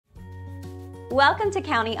Welcome to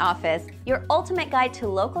County Office, your ultimate guide to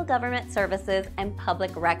local government services and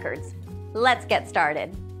public records. Let's get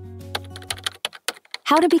started.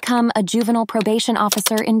 How to become a juvenile probation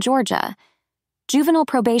officer in Georgia. Juvenile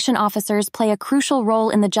probation officers play a crucial role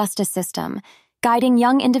in the justice system, guiding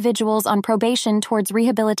young individuals on probation towards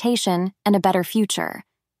rehabilitation and a better future.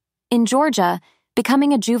 In Georgia,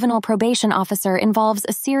 becoming a juvenile probation officer involves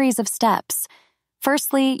a series of steps.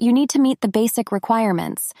 Firstly, you need to meet the basic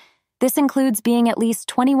requirements. This includes being at least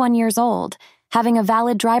 21 years old, having a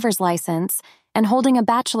valid driver's license, and holding a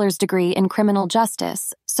bachelor's degree in criminal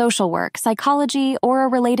justice, social work, psychology, or a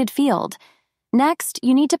related field. Next,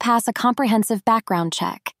 you need to pass a comprehensive background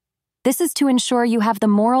check. This is to ensure you have the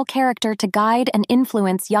moral character to guide and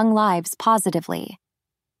influence young lives positively.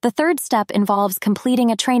 The third step involves completing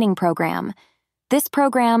a training program. This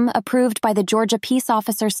program, approved by the Georgia Peace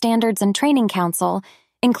Officer Standards and Training Council,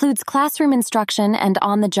 includes classroom instruction and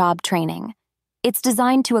on-the-job training. It's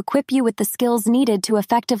designed to equip you with the skills needed to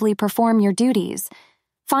effectively perform your duties.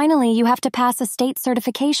 Finally, you have to pass a state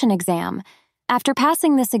certification exam. After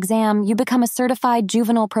passing this exam, you become a certified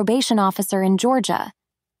juvenile probation officer in Georgia.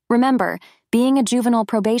 Remember, being a juvenile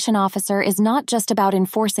probation officer is not just about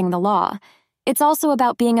enforcing the law. It's also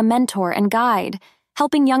about being a mentor and guide,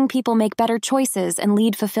 helping young people make better choices and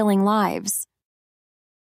lead fulfilling lives.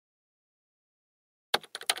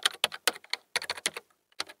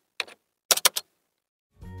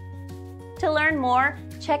 To learn more,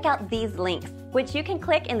 check out these links, which you can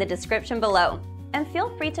click in the description below. And feel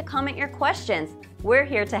free to comment your questions. We're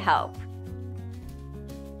here to help.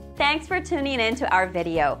 Thanks for tuning in to our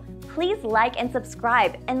video. Please like and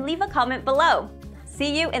subscribe and leave a comment below.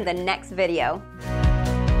 See you in the next video.